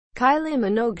Kylie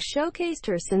Minogue showcased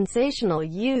her sensational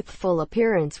youthful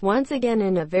appearance once again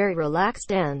in a very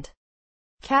relaxed and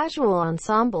casual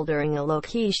ensemble during a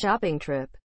low-key shopping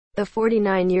trip. The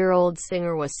 49-year-old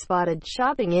singer was spotted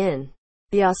shopping in.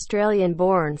 The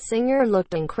Australian-born singer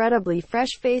looked incredibly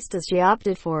fresh-faced as she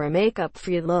opted for a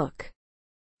makeup-free look.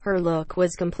 Her look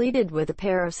was completed with a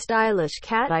pair of stylish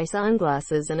cat-eye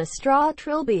sunglasses and a straw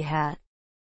trilby hat.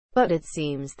 But it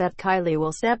seems that Kylie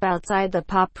will step outside the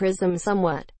pop prism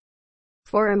somewhat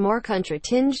for a more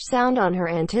country-tinged sound on her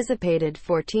anticipated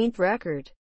 14th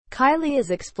record. Kylie is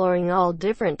exploring all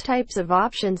different types of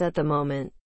options at the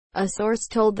moment, a source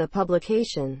told the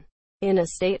publication. In a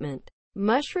statement,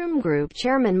 Mushroom Group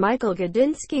chairman Michael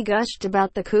Gudinski gushed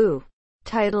about the coup,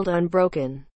 titled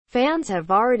Unbroken. Fans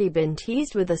have already been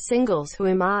teased with the singles Who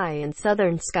Am I and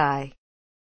Southern Sky.